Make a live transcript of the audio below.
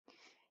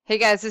Hey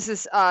guys, this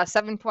is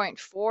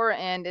 7.4,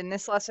 and in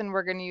this lesson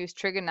we're going to use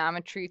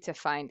trigonometry to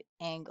find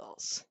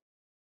angles.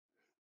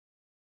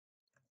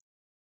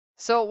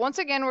 So once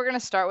again, we're going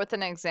to start with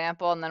an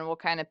example and then we'll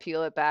kind of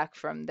peel it back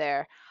from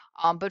there.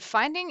 But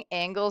finding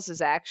angles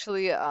is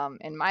actually,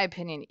 in my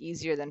opinion,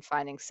 easier than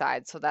finding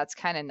sides, so that's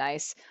kind of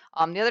nice.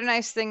 The other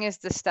nice thing is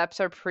the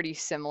steps are pretty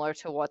similar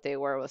to what they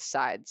were with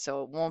sides,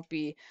 so it won't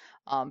be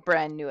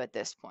brand new at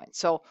this point.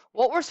 So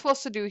what we're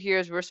supposed to do here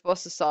is we're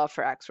supposed to solve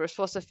for x. We're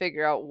supposed to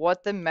figure out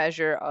what the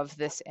measure of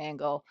this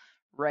angle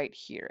right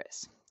here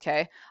is.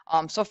 Okay,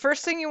 so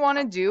first thing you want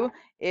to do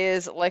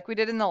is, like we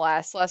did in the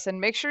last lesson,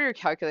 make sure your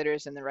calculator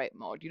is in the right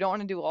mode. You don't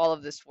want to do all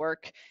of this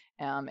work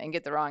and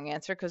get the wrong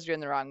answer because you're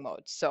in the wrong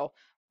mode. So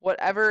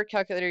whatever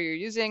calculator you're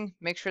using,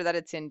 make sure that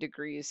it's in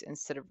degrees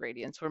instead of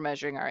radians. We're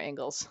measuring our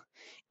angles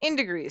in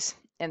degrees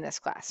in this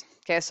class.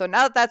 Okay, so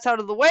now that that's out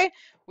of the way,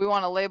 we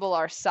want to label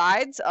our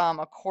sides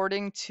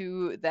according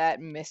to that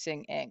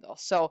missing angle.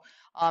 So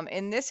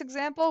in this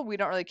example, we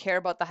don't really care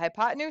about the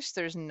hypotenuse.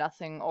 There's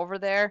nothing over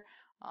there.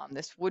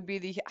 This would be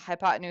the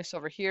hypotenuse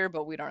over here,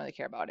 but we don't really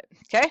care about it.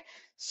 Okay,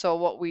 so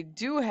what we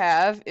do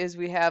have is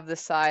we have the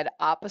side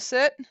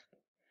opposite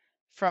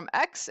from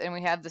x, and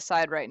we have the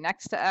side right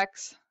next to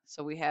x.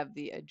 So we have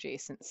the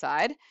adjacent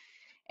side.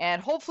 And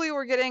hopefully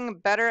we're getting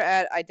better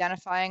at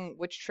identifying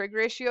which trig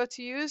ratio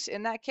to use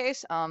in that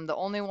case. The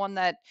only one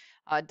that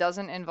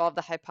doesn't involve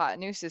the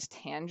hypotenuse is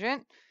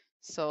tangent.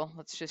 So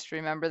let's just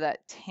remember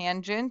that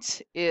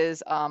tangent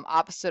is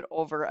opposite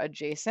over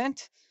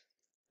adjacent.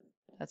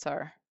 That's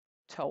our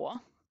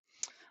TOA.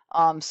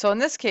 So in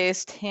this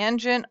case,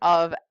 tangent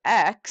of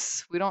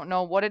x, we don't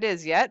know what it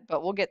is yet,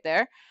 but we'll get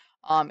there,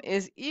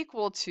 is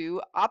equal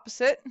to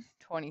opposite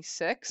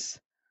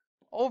 26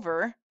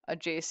 over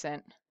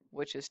adjacent,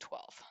 which is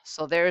 12.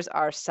 So there's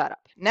our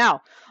setup.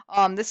 Now,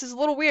 this is a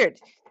little weird.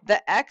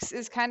 The x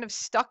is kind of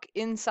stuck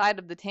inside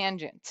of the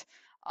tangent.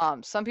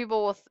 Some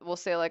people will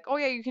say like, oh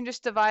yeah, you can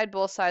just divide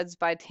both sides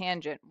by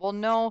tangent. Well,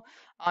 no,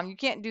 you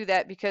can't do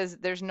that because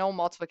there's no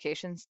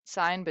multiplication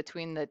sign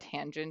between the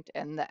tangent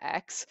and the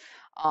x.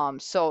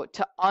 So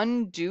to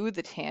undo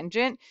the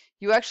tangent,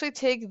 you actually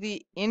take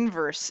the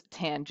inverse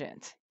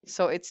tangent.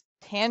 So it's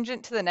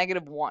tangent to the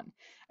 -1.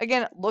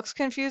 Again, it looks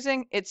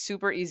confusing. It's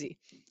super easy.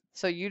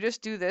 So you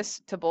just do this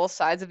to both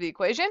sides of the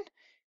equation.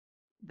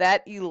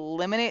 That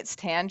eliminates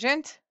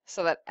tangent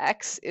so that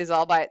x is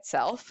all by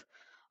itself.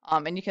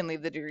 And you can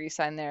leave the degree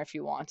sign there if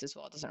you want as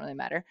well. It doesn't really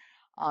matter.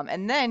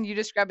 And then you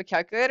just grab a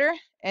calculator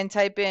and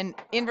type in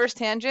inverse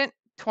tangent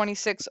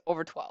 26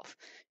 over 12.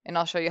 And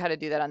I'll show you how to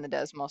do that on the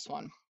Desmos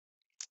one.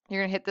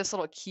 You're going to hit this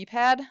little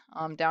keypad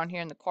down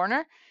here in the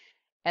corner.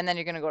 And then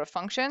you're going to go to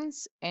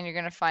functions and you're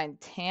going to find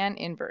tan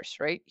inverse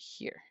right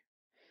here.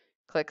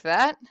 Click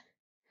that.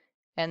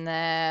 And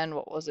then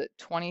what was it?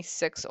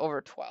 26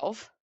 over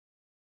 12.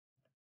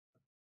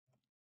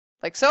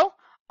 Like so.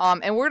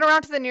 And we're going to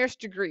round to the nearest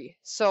degree.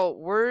 So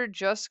we're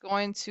just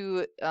going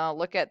to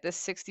look at this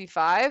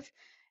 65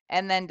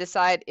 and then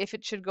decide if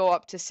it should go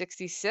up to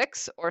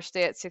 66 or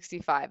stay at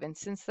 65. And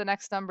since the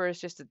next number is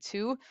just a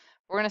 2,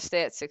 we're going to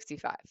stay at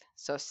 65.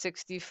 So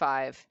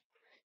 65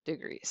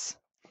 degrees.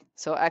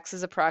 So x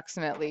is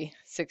approximately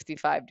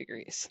 65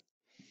 degrees.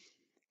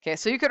 Okay,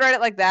 so you could write it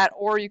like that,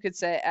 or you could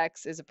say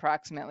x is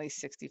approximately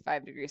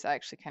 65 degrees. I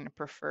actually kind of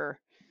prefer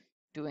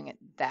doing it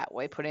that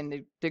way, putting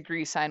the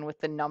degree sign with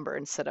the number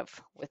instead of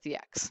with the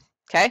x.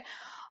 Okay,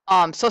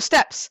 so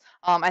steps.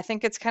 I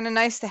think it's kind of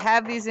nice to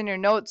have these in your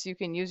notes. You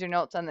can use your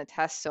notes on the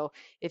test, so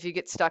if you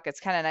get stuck, it's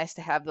kind of nice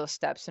to have those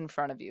steps in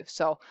front of you.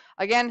 So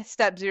again,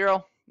 step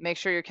 0, make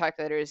sure your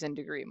calculator is in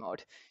degree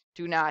mode.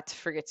 Do not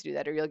forget to do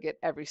that or you'll get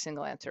every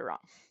single answer wrong.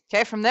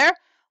 Okay, from there,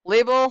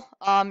 label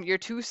your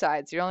two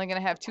sides. You're only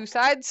going to have two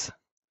sides.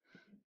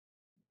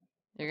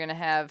 You're going to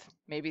have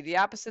maybe the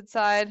opposite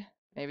side,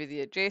 maybe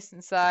the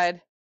adjacent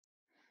side,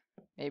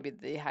 maybe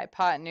the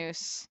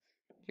hypotenuse.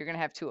 You're going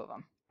to have two of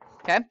them.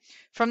 Okay,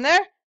 from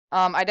there,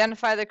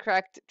 identify the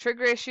correct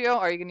trig ratio.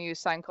 Are you going to use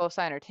sine,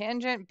 cosine, or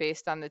tangent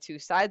based on the two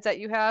sides that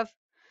you have?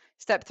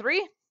 Step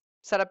 3,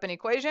 set up an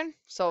equation.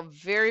 So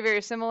very,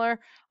 very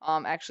similar,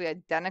 actually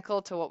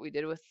identical to what we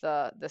did with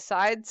the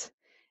sides.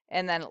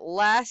 And then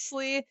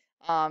lastly,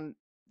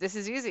 this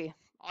is easy.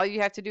 All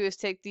you have to do is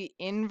take the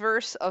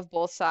inverse of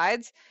both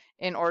sides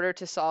in order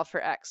to solve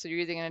for x. So you're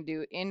either going to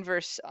do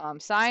inverse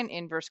sine,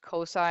 inverse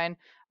cosine,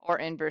 or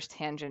inverse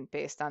tangent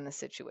based on the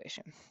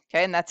situation.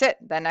 Okay, and that's it.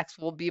 Then x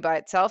will be by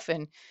itself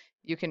and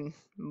you can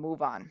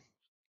move on.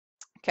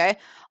 Okay,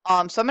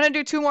 so I'm going to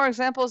do 2 more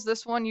examples.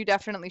 This one you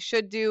definitely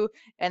should do,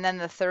 and then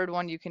the third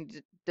one you can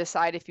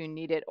decide if you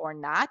need it or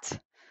not,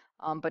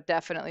 but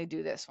definitely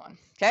do this one.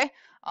 Okay,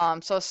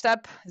 so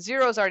step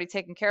 0 is already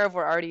taken care of.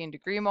 We're already in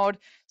degree mode.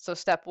 So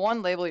step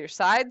 1, label your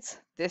sides.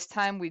 This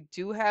time we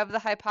do have the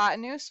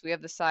hypotenuse. We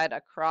have the side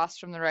across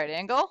from the right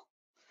angle.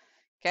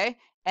 Okay,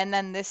 and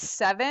then this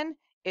 7,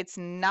 it's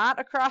not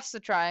across the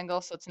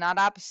triangle, so it's not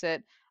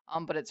opposite,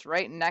 but it's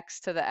right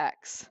next to the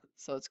x.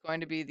 So it's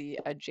going to be the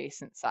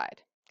adjacent side.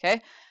 Okay,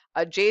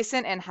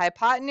 adjacent and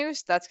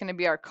hypotenuse, that's going to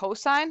be our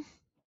cosine.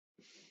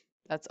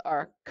 That's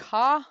our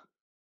ka.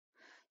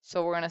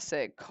 So we're going to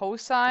say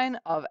cosine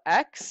of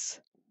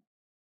x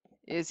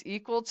is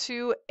equal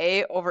to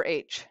a over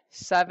h,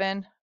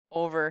 7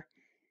 over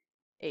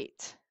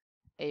 8,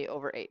 a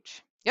over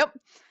h. Yep.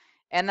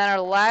 And then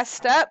our last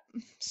step,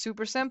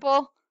 super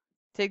simple,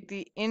 take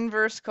the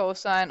inverse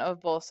cosine of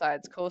both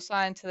sides,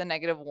 cosine to the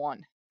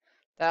 -1.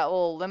 That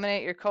will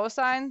eliminate your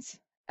cosines.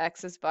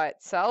 X is by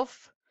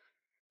itself.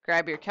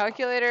 Grab your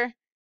calculator,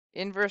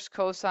 inverse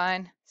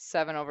cosine,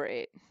 7 over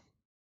 8.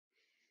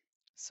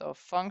 So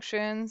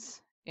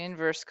functions,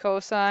 inverse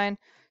cosine,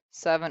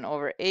 7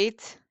 over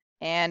 8.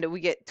 And we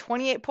get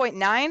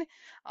 28.9.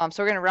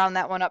 So we're going to round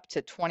that one up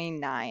to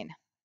 29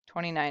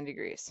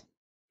 degrees.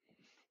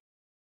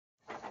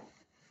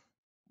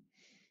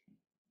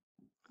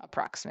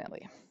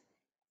 Approximately.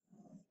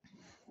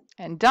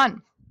 And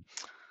done.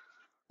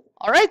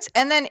 All right,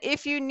 and then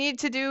if you need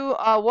to do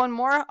one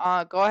more,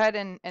 go ahead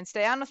and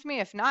stay on with me.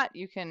 If not,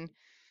 you can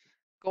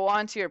go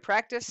on to your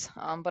practice,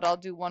 but I'll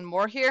do one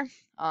more here.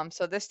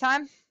 So this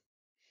time,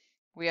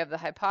 we have the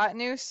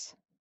hypotenuse,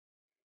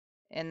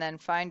 and then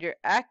find your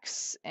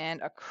x,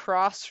 and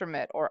across from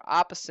it, or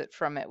opposite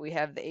from it, we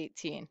have the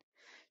 18.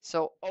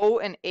 So O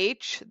and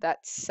H,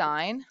 that's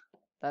sine,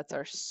 that's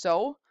our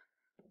so.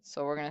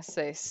 So we're going to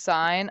say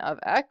sine of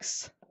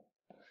x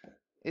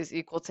is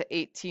equal to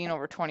 18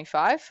 over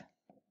 25.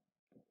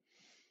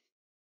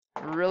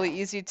 Really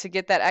easy to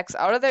get that x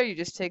out of there. You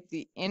just take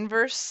the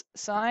inverse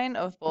sine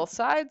of both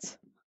sides.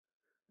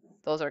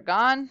 Those are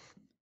gone.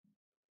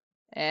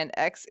 And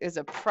x is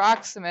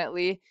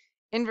approximately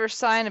inverse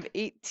sine of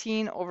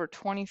 18 over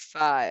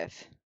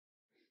 25.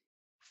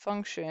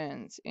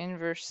 Functions,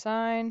 inverse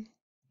sine,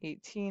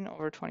 18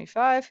 over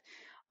 25.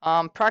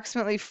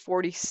 Approximately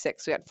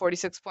 46. We got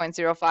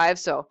 46.05,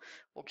 so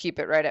we'll keep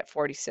it right at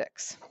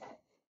 46.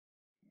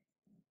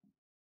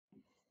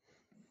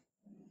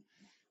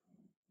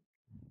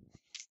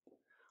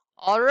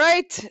 All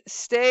right,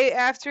 stay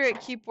after it.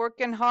 Keep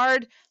working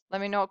hard.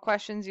 Let me know what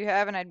questions you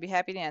have, and I'd be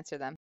happy to answer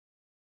them.